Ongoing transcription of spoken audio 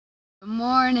Good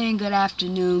morning, good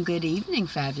afternoon, good evening,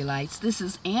 Fabulites. This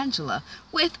is Angela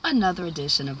with another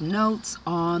edition of Notes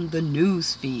on the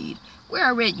Newsfeed, where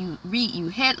I read you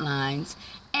headlines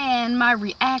and my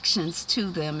reactions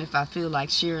to them if I feel like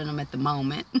sharing them at the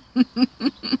moment.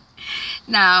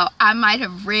 Now, I might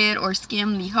have read or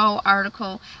skimmed the whole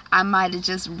article. I might have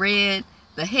just read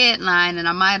the headline, and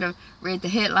I might have read the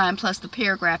headline plus the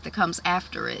paragraph that comes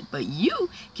after it. But you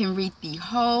can read the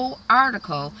whole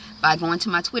article by going to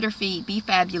my Twitter feed, Be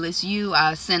Fabulous You.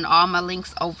 I send all my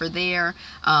links over there.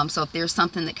 So if there's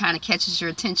something that kind of catches your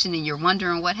attention and you're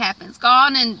wondering what happens, go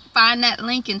on and find that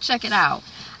link and check it out.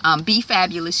 Be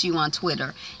Fabulous You on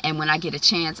Twitter. And when I get a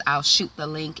chance, I'll shoot the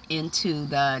link into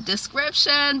the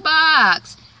description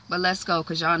box. But let's go,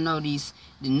 because y'all know the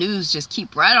news just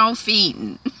keep right on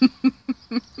feeding.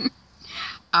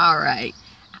 All right.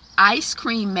 Ice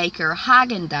cream maker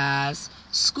Häagen-Dazs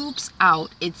scoops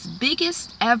out its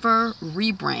biggest ever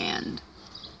rebrand.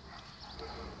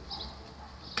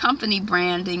 Company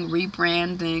branding,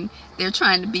 rebranding. They're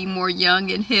trying to be more young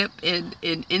and hip and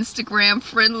Instagram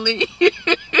friendly.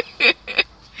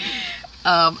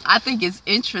 I think it's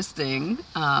interesting.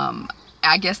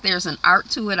 I guess there's an art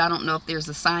to it. I don't know if there's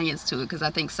a science to it, because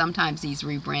I think sometimes these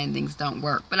rebrandings don't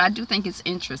work. But I do think it's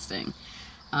interesting.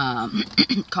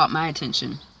 Caught my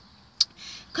attention.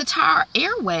 Qatar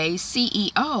Airways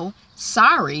CEO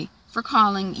sorry for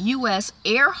calling U.S.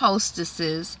 air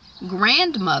hostesses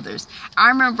grandmothers. I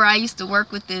remember I used to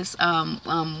work with this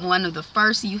one of the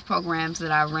first youth programs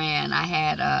that I ran. I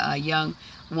had a young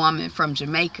woman from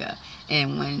Jamaica,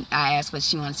 and when I asked what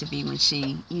she wanted to be when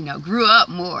she grew up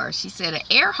more, she said an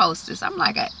air hostess. I'm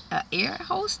like, a air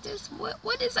hostess?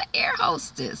 What is an air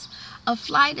hostess? A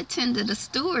flight attendant, a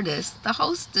stewardess, the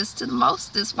hostess to the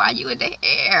mostess while you in the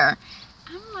air.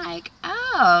 I'm like,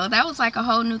 oh, that was like a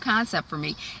whole new concept for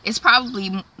me. It's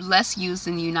probably less used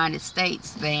in the United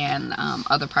States than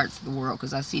other parts of the world,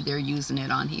 because I see they're using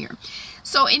it on here.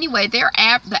 So anyway, the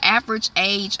average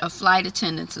age of flight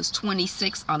attendants is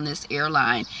 26 on this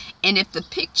airline. And if the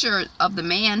picture of the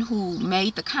man who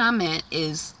made the comment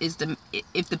if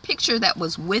the picture that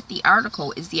was with the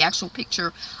article is the actual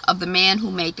picture of the man who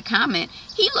made the comment,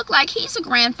 he looked like he's a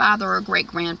grandfather or a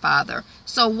great-grandfather.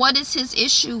 So what is his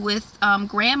issue with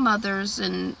grandmothers?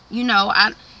 And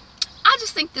I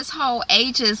just think this whole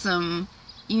ageism,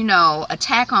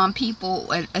 attack on people,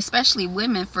 especially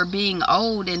women, for being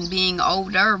old and being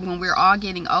older when we're all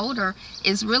getting older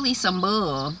is really some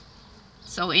bull.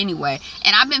 So anyway,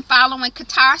 and I've been following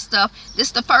Qatar stuff. This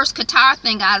is the first Qatar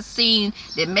thing I've seen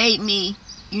that made me,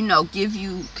 give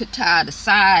you Qatar the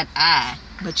side eye.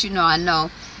 But I know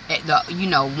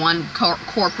one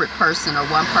corporate person or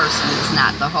one person is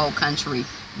not the whole country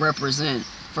represent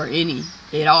for any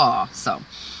at all. So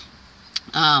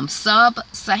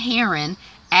sub-Saharan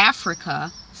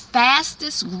Africa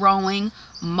fastest growing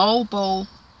mobile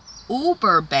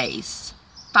Uber base,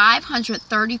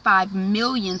 535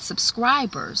 million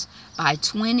subscribers by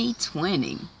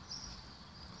 2020.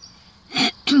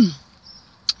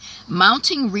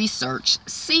 Mounting research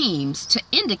seems to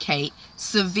indicate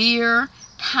severe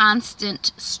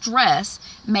constant stress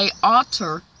may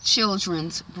alter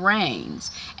children's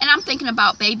brains. And I'm thinking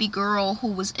about baby girl who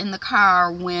was in the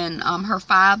car when her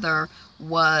father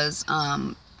was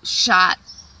shot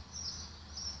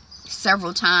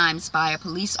several times by a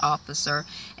police officer,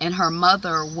 and her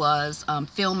mother was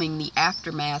filming the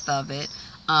aftermath of it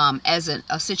as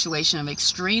a situation of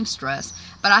extreme stress.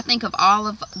 But I think of all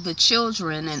of the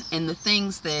children and the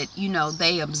things that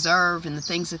they observe, and the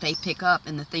things that they pick up,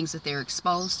 and the things that they're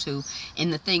exposed to,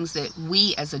 and the things that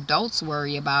we as adults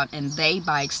worry about, and they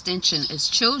by extension as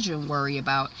children worry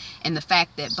about, and the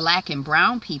fact that Black and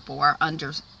brown people are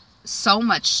under so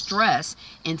much stress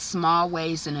in small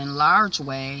ways and in large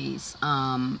ways,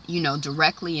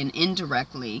 directly and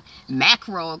indirectly,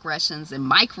 macroaggressions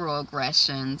and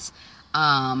microaggressions,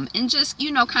 and just,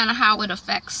 kind of how it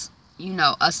affects,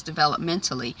 us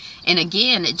developmentally. And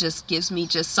again, it just gives me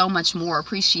just so much more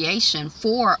appreciation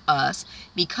for us,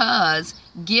 because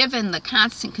given the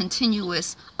constant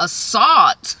continuous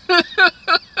assault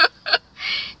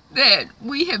that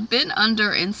we have been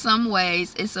under in some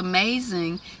ways, it's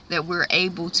amazing that we're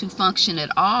able to function at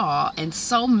all. And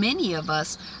so many of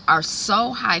us are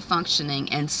so high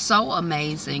functioning and so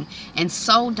amazing and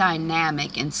so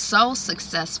dynamic and so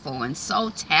successful and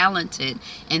so talented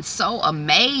and so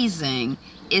amazing.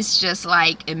 It's just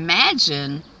like,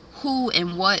 imagine who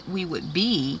and what we would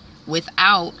be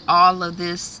without all of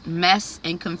this mess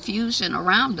and confusion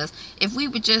around us. If we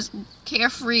were just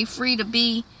carefree, free to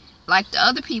be like the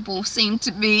other people seem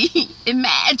to be.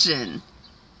 Imagine.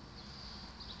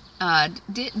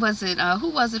 who was it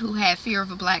who had Fear of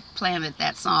a Black Planet,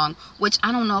 that song, which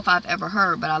I don't know if I've ever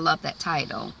heard, but I love that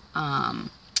title.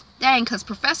 Dang, because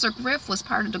Professor Griff was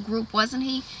part of the group, wasn't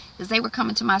he? Because they were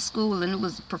coming to my school, and it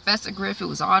was Professor Griff. It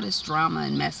was all this drama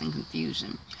and mess and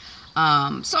confusion.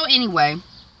 So anyway,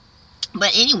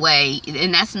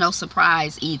 and that's no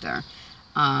surprise either.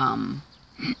 The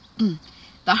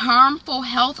harmful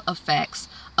health effects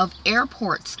of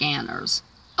airport scanners,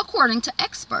 according to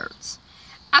experts.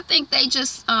 I think they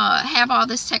just have all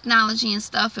this technology and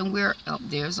stuff, and we're, oh,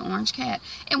 there's an orange cat,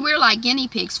 and we're like guinea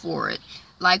pigs for it.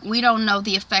 Like, we don't know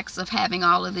the effects of having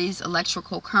all of these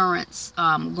electrical currents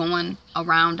going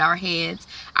around our heads.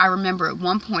 I remember at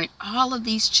one point, all of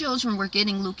these children were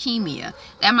getting leukemia.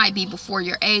 That might be before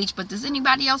your age, but does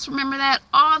anybody else remember that?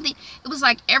 It was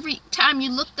like every time you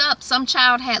looked up, some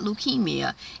child had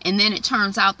leukemia. And then it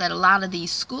turns out that a lot of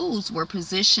these schools were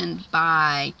positioned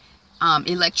by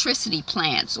electricity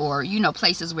plants, or, you know,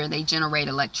 places where they generate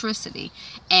electricity.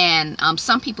 And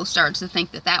some people started to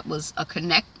think that that was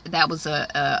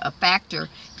a factor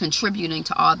contributing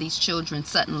to all these children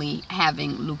suddenly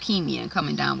having leukemia and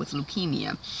coming down with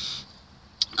leukemia.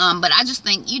 But I just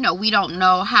think, you know, we don't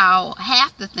know how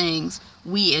half the things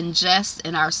we ingest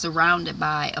and are surrounded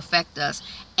by affect us,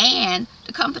 and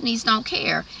the companies don't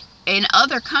care. In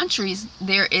other countries,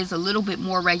 there is a little bit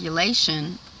more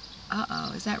regulation.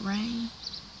 Uh-oh, is that rain?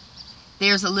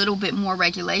 There's a little bit more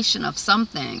regulation of some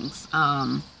things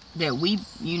that we,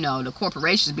 you know, the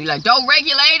corporations be like, don't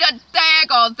regulate a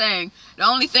daggone thing. The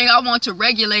only thing I want to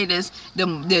regulate is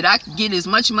that I can get as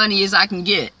much money as I can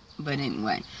get. But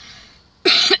anyway.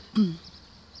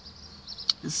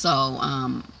 So,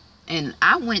 and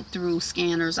I went through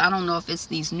scanners. I don't know if it's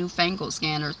these newfangled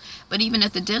scanners, but even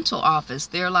at the dental office,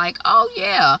 they're like, oh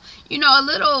yeah, you know, a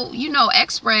little, you know,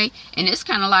 x-ray. And it's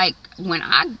kind of like when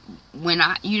I,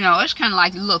 you know, it's kind of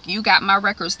like, look, you got my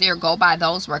records there, go by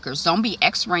those records. Don't be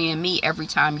x-raying me every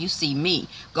time you see me.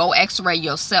 Go x-ray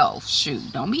yourself.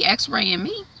 Shoot, don't be x-raying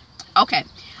me. Okay.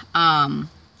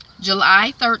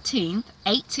 July 13th,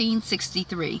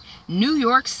 1863, New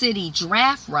York City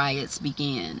draft riots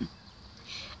began.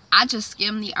 I just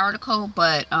skimmed the article,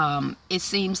 but it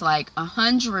seems like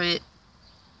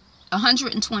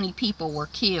 120 people were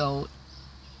killed,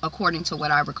 according to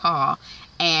what I recall,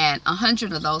 and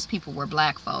 100 of those people were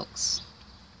black folks.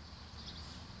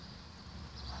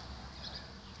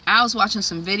 I was watching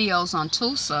some videos on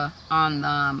Tulsa, on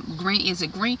the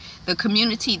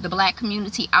community, the black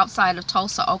community outside of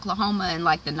Tulsa, Oklahoma, in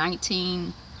like the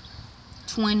 1920s,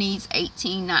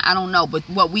 I don't know, but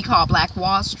what we call Black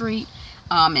Wall Street.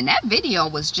 And that video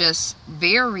was just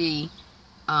very,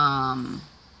 I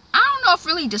don't know if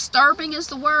really disturbing is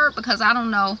the word, because I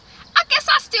don't know. I guess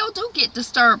I still do get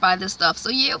disturbed by this stuff. So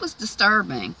yeah, it was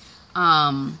disturbing.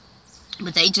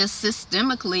 But they just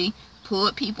systemically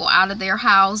pulled people out of their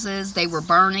houses. They were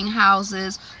burning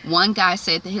houses. One guy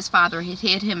said that his father had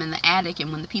hid him in the attic,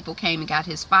 and when the people came and got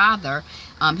his father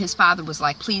was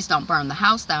like, please don't burn the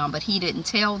house down. But he didn't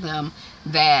tell them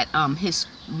that his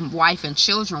wife and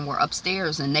children were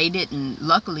upstairs, and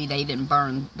luckily they didn't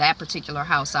burn that particular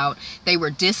house out. They were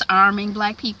disarming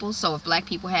black people, so if black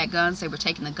people had guns, they were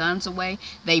taking the guns away.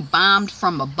 They bombed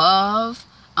from above.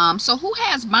 So who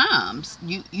has bombs?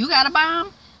 You got a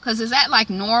bomb? Because is that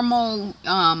like normal,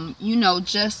 you know,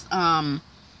 just,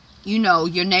 you know,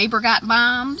 your neighbor got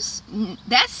bombs?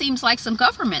 That seems like some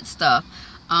government stuff.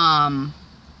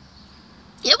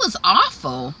 It was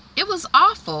awful. It was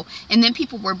awful. And then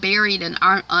people were buried in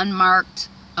unmarked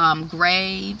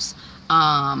graves.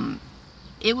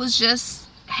 It was just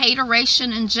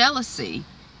hateration and jealousy.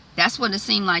 That's what it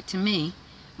seemed like to me.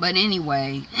 But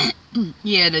anyway,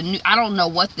 yeah, I don't know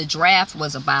what the draft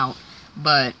was about,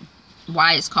 but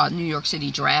why it's called New York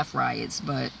City draft riots.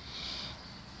 But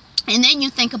and then you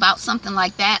think about something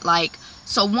like that, like,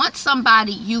 so once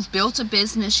you've built a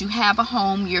business, you have a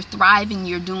home, you're thriving,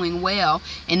 you're doing well,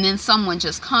 and then someone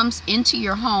just comes into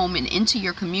your home and into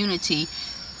your community,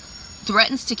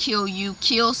 threatens to kill you,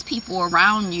 kills people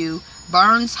around you,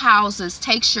 burns houses,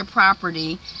 takes your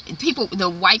property. The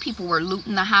white people were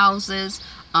looting the houses.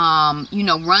 You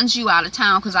know, runs you out of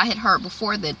town, because I had heard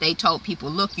before that they told people,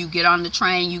 look, you get on the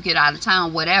train, you get out of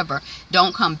town, whatever,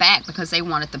 don't come back, because they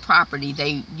wanted the property.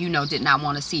 They, you know, did not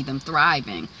want to see them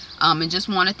thriving, and just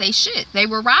wanted their shit. They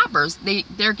were robbers.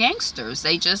 They're gangsters.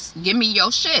 They just, give me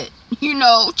your shit, you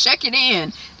know, check it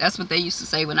in. That's what they used to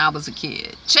say when I was a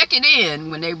kid. Check it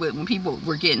in, when people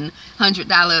were getting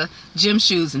 $100 gym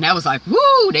shoes, and that was like,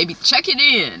 woo, they be check it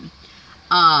in.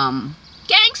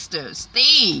 Gangsters,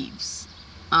 thieves.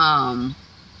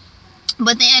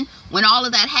 But then when all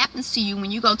of that happens to you,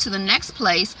 when you go to the next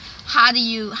place, how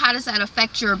does that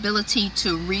affect your ability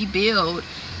to rebuild?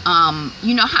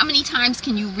 You know, how many times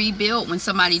can you rebuild when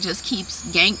somebody just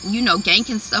keeps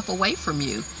ganking stuff away from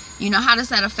you? You know, how does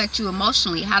that affect you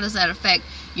emotionally? How does that affect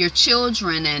your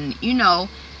children and, you know,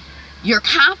 your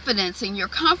confidence and your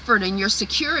comfort and your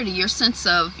security, your sense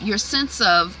of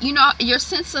you know, your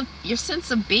sense of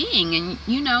being? And,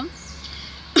 you know,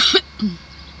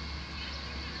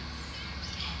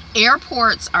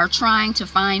 airports are trying to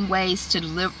find ways to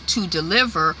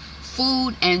deliver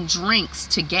food and drinks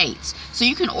to gates. So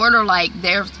you can order, like,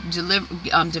 they're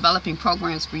developing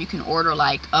programs where you can order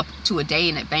like up to a day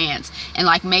in advance, and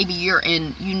like maybe you're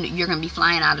gonna be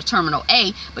flying out of Terminal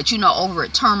A, but you know, over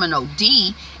at Terminal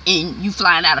D, and you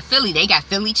flying out of Philly, they got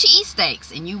Philly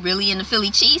cheesesteaks, and you really into Philly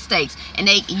cheesesteaks, and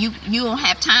you don't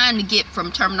have time to get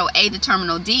from Terminal A to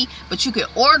Terminal D, but you could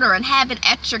order and have it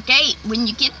at your gate when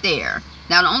you get there.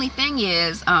 Now the only thing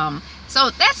is, so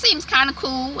that seems kind of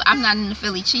cool. I'm not into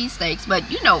Philly cheesesteaks,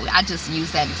 but you know, I just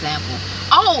use that example.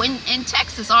 Oh, in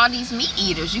Texas, all these meat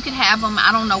eaters, you can have them.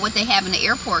 I don't know what they have in the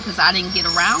airport because I didn't get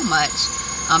around much.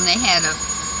 They had a,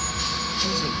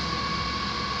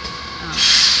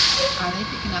 are they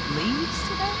picking up leaves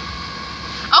today?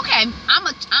 Okay, I'm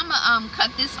a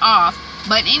cut this off.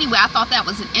 But anyway, I thought that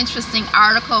was an interesting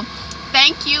article.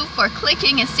 Thank you for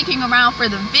clicking and sticking around for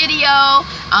the video.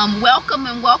 Welcome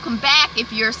and welcome back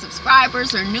if you're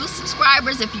subscribers or new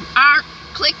subscribers. If you aren't,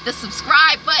 click the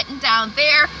subscribe button down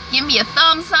there. Give me a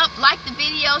thumbs up, like the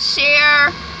video,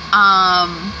 share.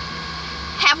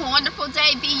 Have a wonderful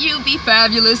day. Be you, be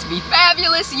fabulous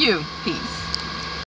you. Peace.